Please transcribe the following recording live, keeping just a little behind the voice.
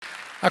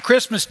Our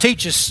Christmas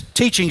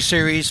teaching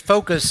series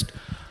focused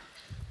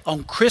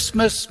on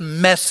Christmas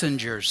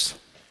messengers.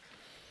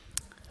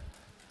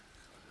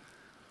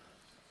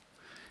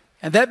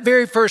 And that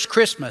very first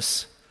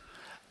Christmas,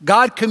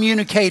 God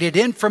communicated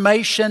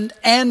information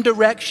and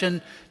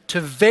direction to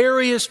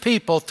various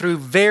people through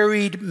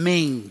varied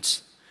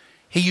means.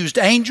 He used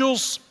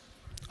angels,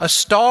 a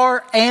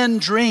star,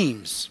 and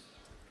dreams.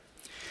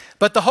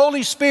 But the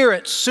Holy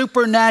Spirit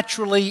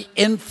supernaturally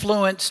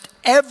influenced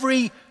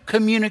every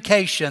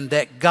communication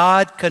that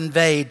God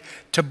conveyed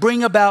to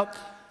bring about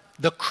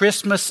the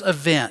Christmas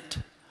event,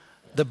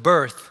 the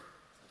birth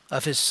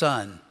of His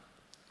Son.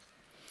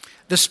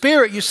 The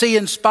Spirit, you see,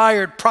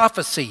 inspired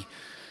prophecy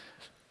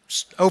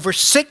over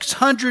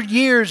 600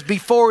 years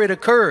before it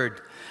occurred,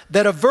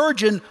 that a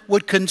virgin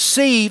would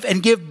conceive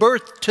and give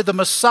birth to the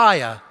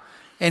Messiah,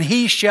 and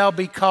He shall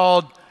be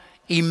called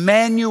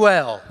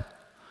Emmanuel.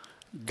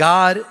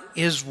 God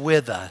is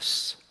with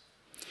us.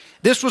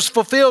 This was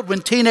fulfilled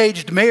when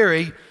teenaged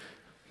Mary,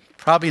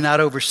 probably not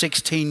over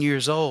 16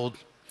 years old,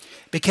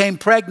 became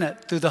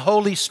pregnant through the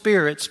Holy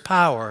Spirit's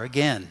power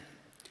again.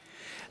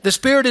 The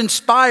Spirit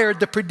inspired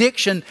the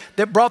prediction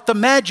that brought the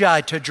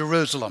Magi to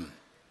Jerusalem.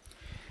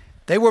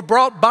 They were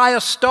brought by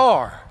a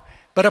star,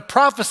 but a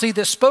prophecy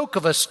that spoke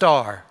of a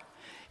star,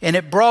 and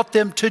it brought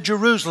them to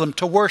Jerusalem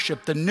to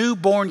worship the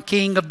newborn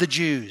King of the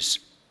Jews.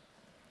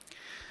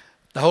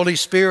 The Holy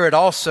Spirit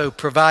also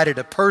provided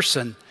a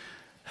person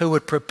who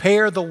would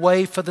prepare the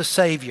way for the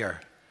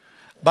Savior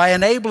by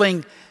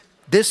enabling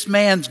this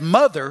man's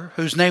mother,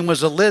 whose name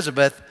was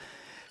Elizabeth,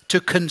 to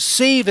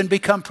conceive and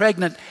become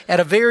pregnant at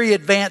a very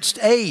advanced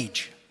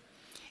age.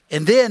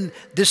 And then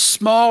this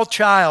small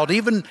child,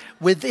 even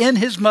within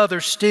his mother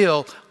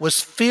still,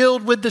 was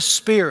filled with the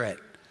Spirit.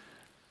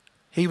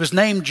 He was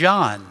named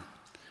John,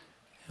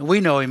 and we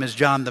know him as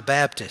John the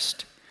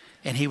Baptist.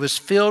 And he was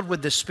filled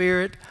with the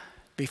Spirit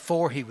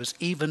before he was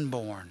even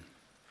born.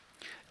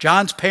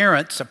 John's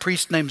parents, a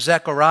priest named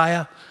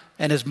Zechariah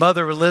and his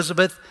mother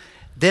Elizabeth,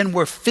 then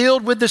were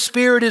filled with the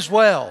Spirit as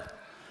well.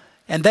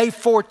 And they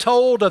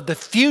foretold of the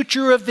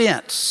future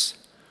events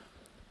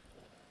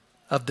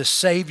of the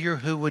Savior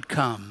who would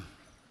come.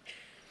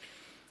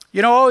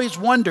 You know, I always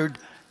wondered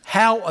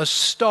how a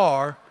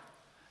star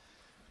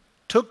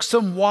took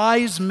some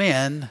wise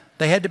men.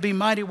 They had to be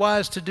mighty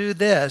wise to do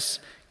this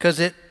because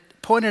it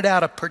pointed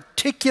out a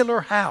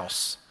particular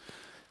house.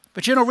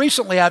 But you know,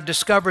 recently I've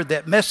discovered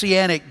that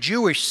Messianic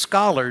Jewish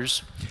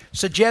scholars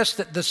suggest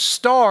that the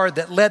star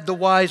that led the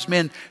wise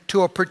men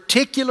to a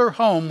particular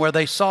home where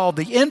they saw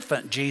the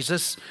infant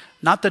Jesus,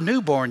 not the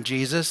newborn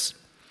Jesus,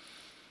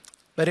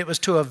 but it was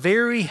to a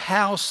very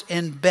house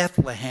in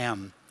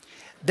Bethlehem.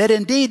 That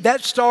indeed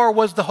that star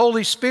was the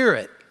Holy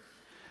Spirit.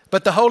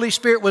 But the Holy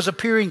Spirit was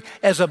appearing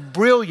as a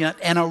brilliant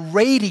and a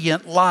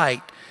radiant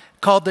light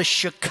called the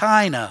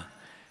Shekinah,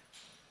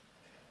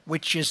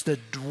 which is the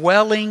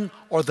dwelling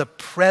or the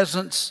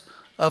presence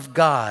of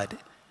God.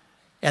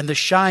 And the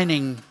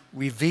shining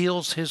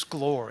reveals His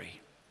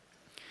glory.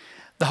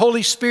 The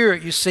Holy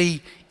Spirit, you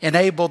see,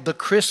 enabled the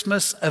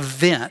Christmas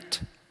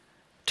event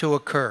to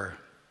occur.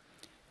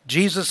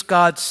 Jesus,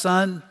 God's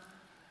Son,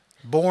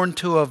 born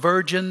to a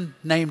virgin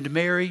named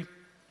Mary,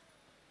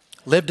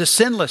 lived a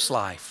sinless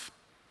life,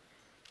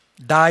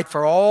 died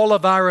for all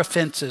of our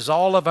offenses,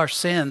 all of our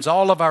sins,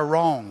 all of our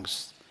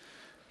wrongs,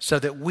 so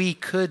that we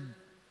could,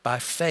 by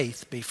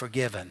faith, be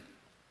forgiven.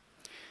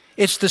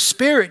 It's the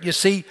Spirit, you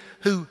see,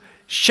 who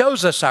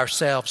shows us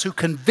ourselves, who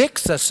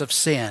convicts us of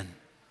sin,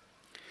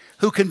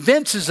 who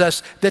convinces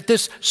us that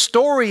this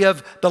story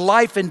of the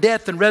life and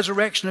death and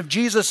resurrection of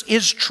Jesus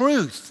is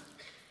truth.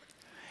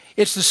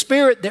 It's the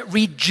Spirit that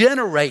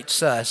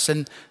regenerates us,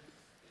 and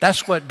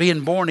that's what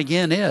being born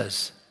again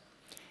is.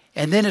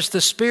 And then it's the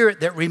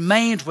Spirit that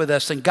remains with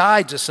us and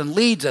guides us and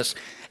leads us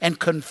and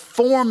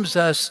conforms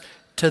us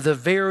to the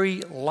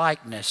very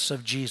likeness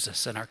of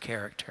Jesus in our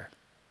character.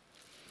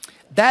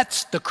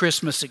 That's the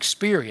Christmas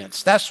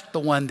experience. That's the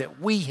one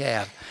that we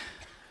have.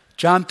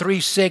 John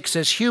 3:6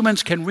 says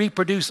humans can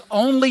reproduce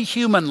only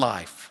human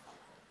life,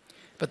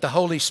 but the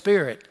Holy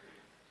Spirit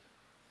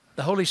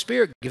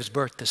gives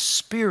birth to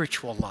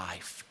spiritual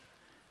life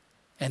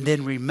and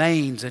then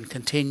remains and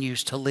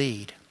continues to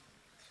lead.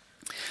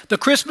 The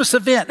Christmas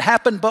event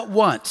happened but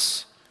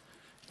once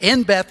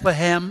in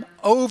Bethlehem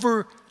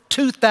over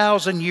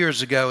 2,000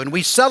 years ago, and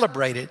we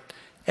celebrate it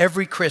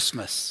every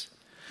Christmas.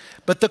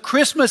 But the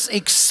Christmas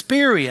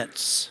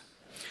experience,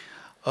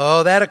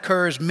 that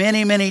occurs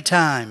many, many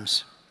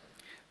times.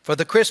 For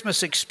the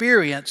Christmas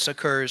experience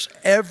occurs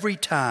every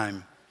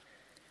time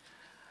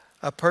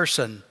a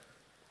person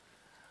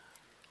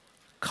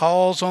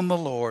calls on the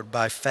Lord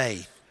by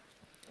faith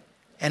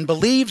and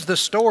believes the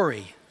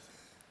story.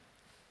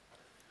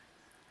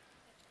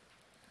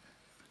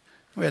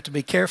 We have to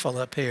be careful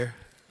up here.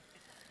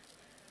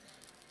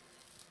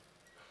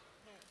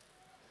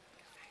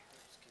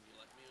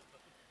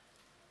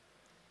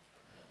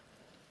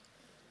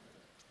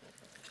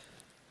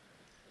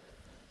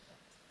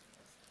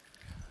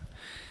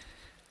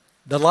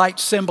 The light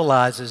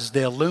symbolizes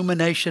the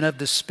illumination of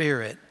the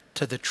Spirit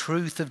to the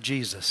truth of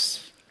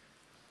Jesus.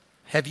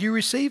 Have you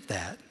received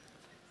that?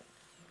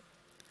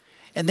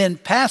 And then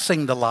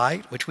passing the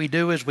light, which we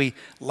do as we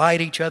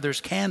light each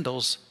other's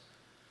candles,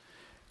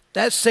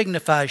 that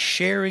signifies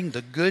sharing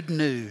the good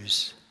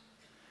news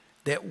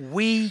that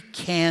we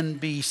can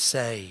be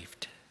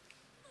saved,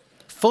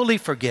 fully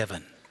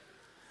forgiven,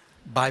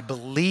 by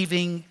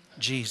believing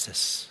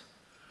Jesus.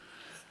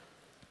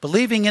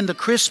 Believing in the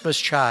Christmas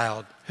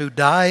child who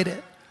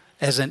died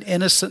as an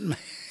innocent man.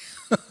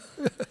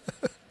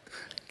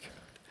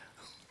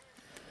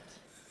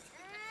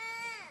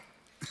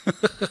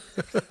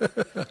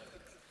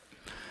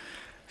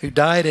 Who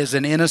died as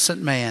an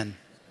innocent man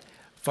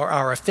for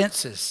our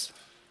offenses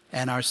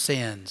and our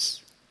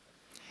sins.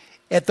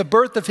 At the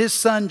birth of his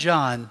son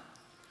John,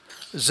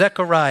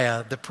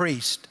 Zechariah the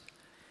priest,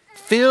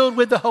 filled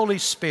with the Holy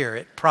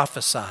Spirit,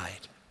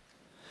 prophesied.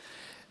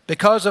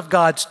 Because of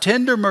God's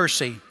tender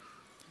mercy,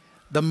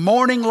 the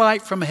morning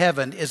light from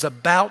heaven is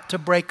about to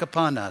break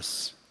upon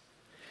us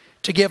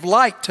to give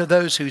light to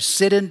those who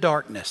sit in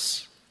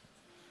darkness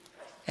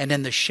and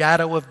in the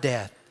shadow of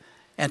death,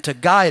 and to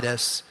guide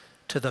us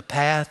to the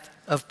path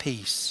of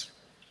peace.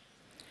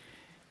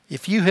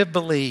 If you have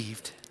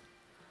believed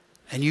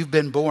and you've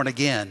been born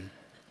again,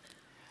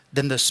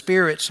 then the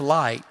Spirit's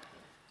light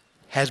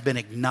has been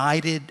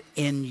ignited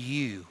in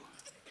you.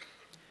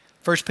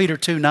 1 Peter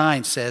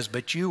 2:9 says,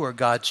 "But you are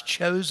God's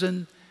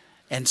chosen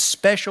and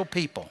special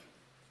people.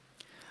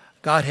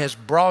 God has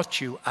brought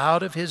you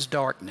out of his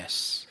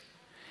darkness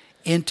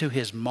into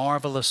his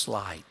marvelous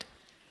light.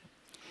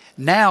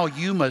 Now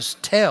you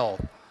must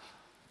tell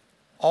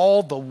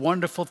all the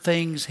wonderful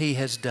things he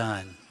has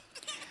done."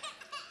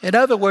 In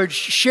other words,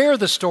 share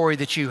the story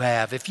that you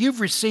have. If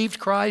you've received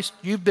Christ,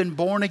 you've been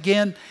born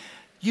again,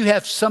 you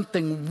have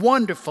something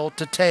wonderful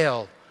to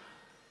tell,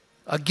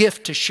 a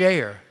gift to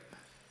share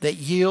that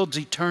yields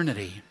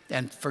eternity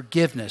and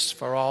forgiveness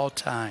for all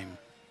time.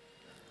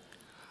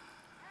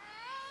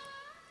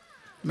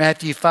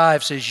 Matthew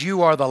 5 says,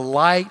 "You are the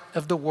light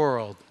of the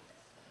world,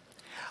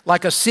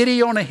 like a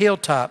city on a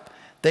hilltop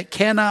that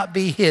cannot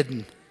be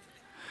hidden."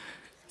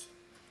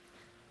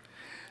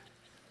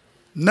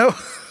 No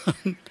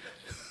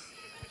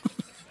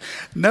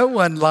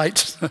one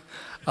lights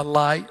a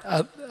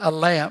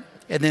lamp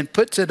and then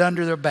puts it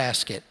under their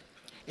basket.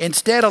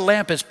 Instead, a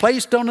lamp is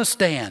placed on a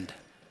stand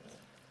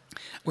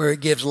where it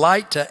gives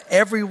light to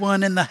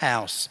everyone in the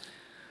house.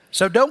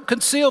 So don't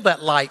conceal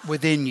that light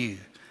within you,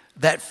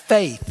 that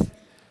faith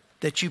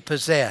that you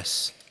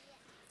possess.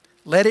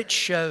 Let it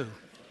show.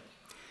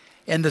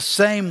 In the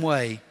same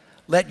way,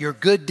 let your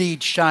good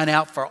deeds shine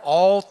out for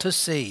all to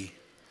see,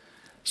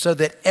 so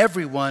that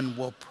everyone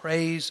will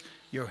praise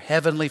your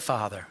heavenly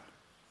Father.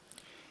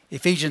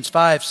 Ephesians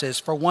 5 says,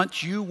 "For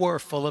once you were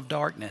full of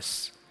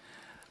darkness,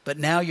 but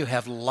now you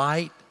have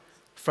light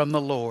from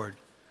the Lord.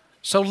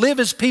 So live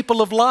as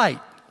people of light."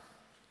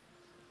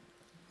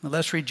 Now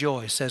let's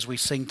rejoice as we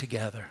sing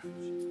together.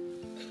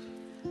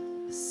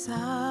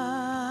 Silent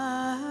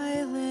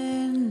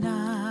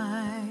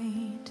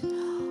night,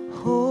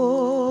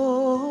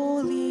 holy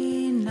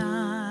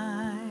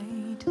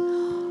night,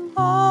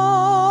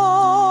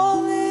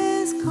 all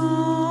is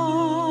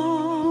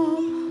calm,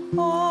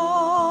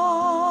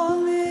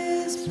 all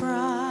is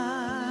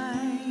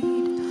bright,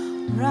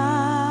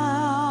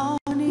 round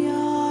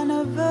yon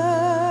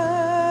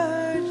virgin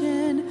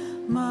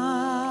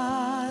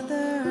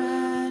mother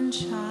and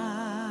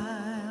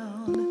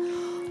child,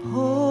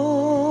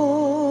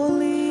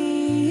 holy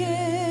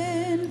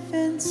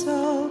infant,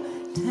 so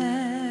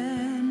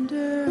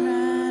tender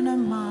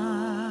and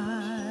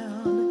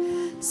mild,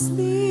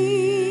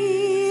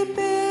 sleep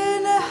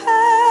in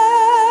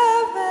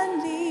heavenly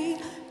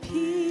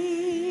peace,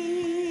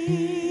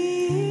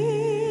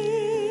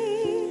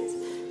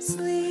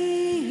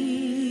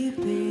 sleep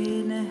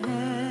in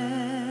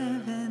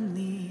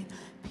heavenly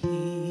peace.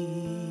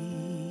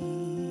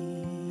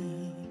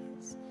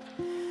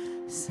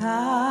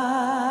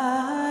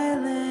 Silent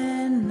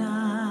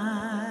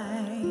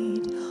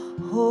night,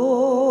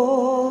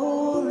 holy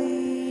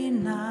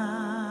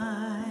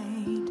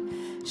night,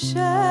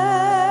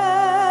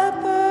 shepherds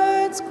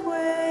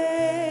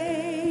quake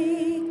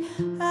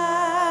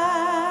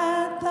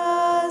at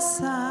the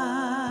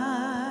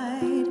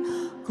sight,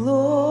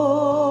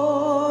 glory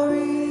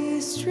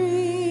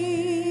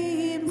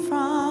stream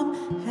from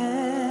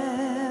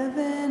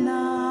heaven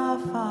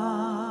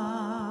afar,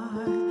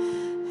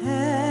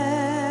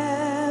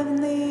 heavenly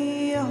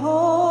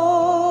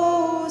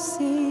hosts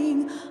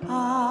sing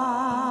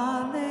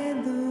Alleluia.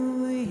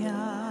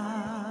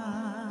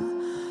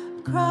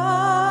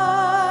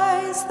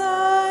 Christ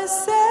the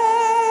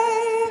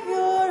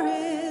Savior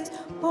is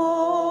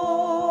born.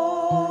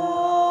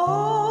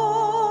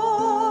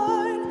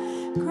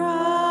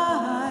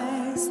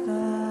 Christ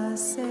the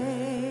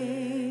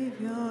Savior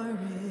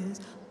is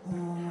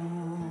born.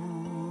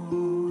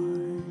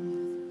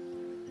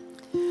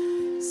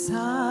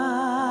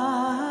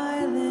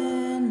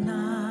 Silent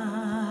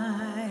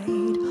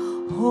night,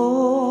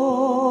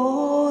 holy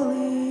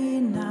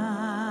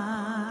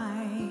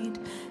night,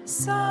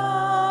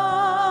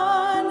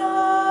 Son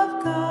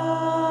of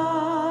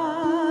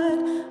God,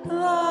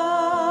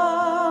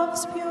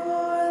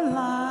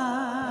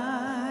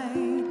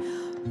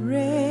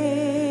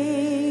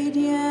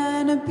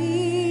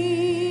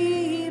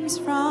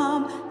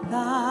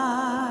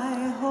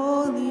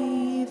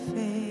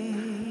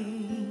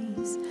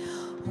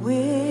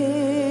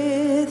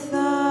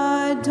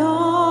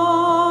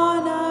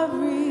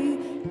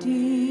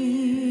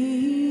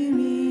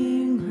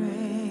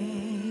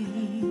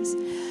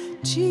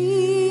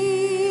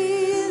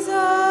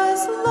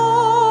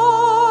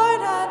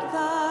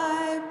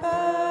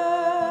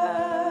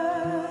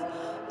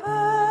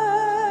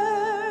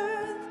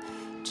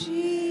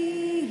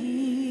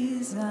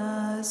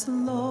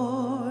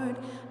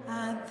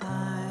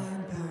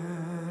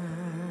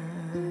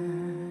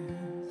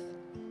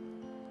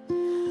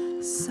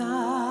 Silent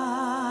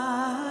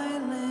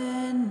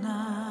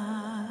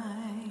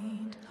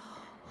night,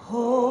 holy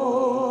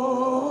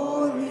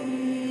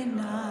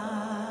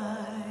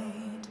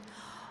night,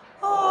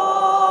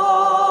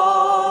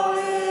 all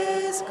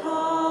is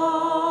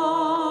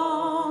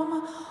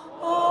calm,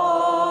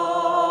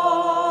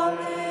 all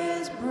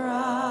is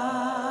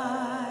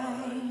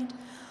bright,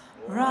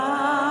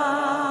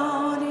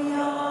 round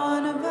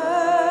yon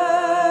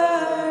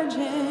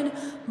virgin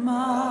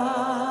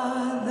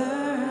mother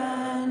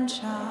and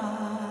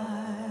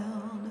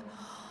child,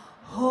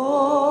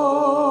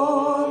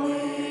 holy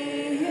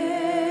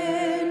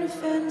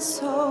infant,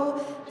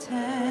 so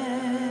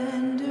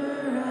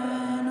tender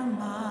and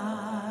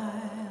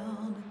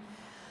mild,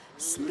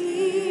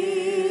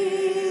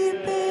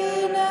 sleep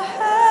in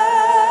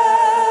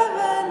heavenly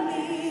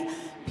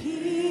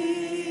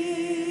peace,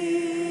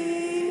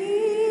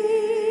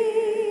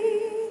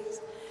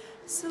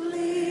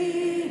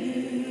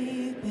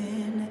 sleep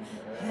in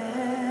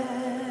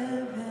heavenly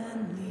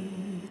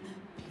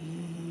peace.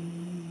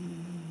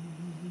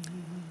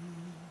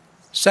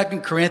 2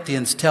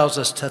 Corinthians tells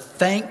us to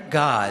thank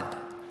God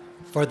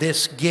for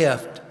this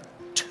gift,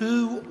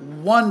 too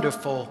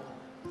wonderful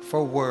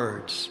for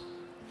words.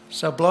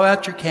 So blow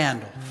out your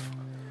candle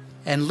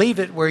and leave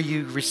it where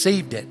you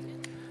received it.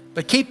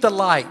 But keep the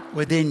light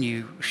within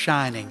you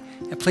shining.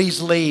 And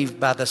please leave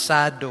by the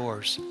side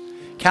doors.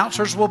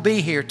 Counselors will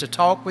be here to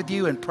talk with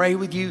you and pray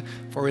with you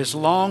for as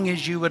long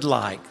as you would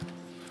like.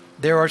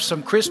 There are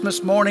some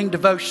Christmas morning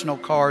devotional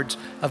cards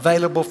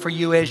available for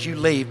you as you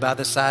leave by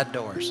the side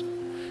doors.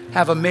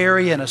 Have a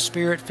merry and a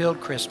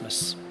spirit-filled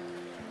Christmas.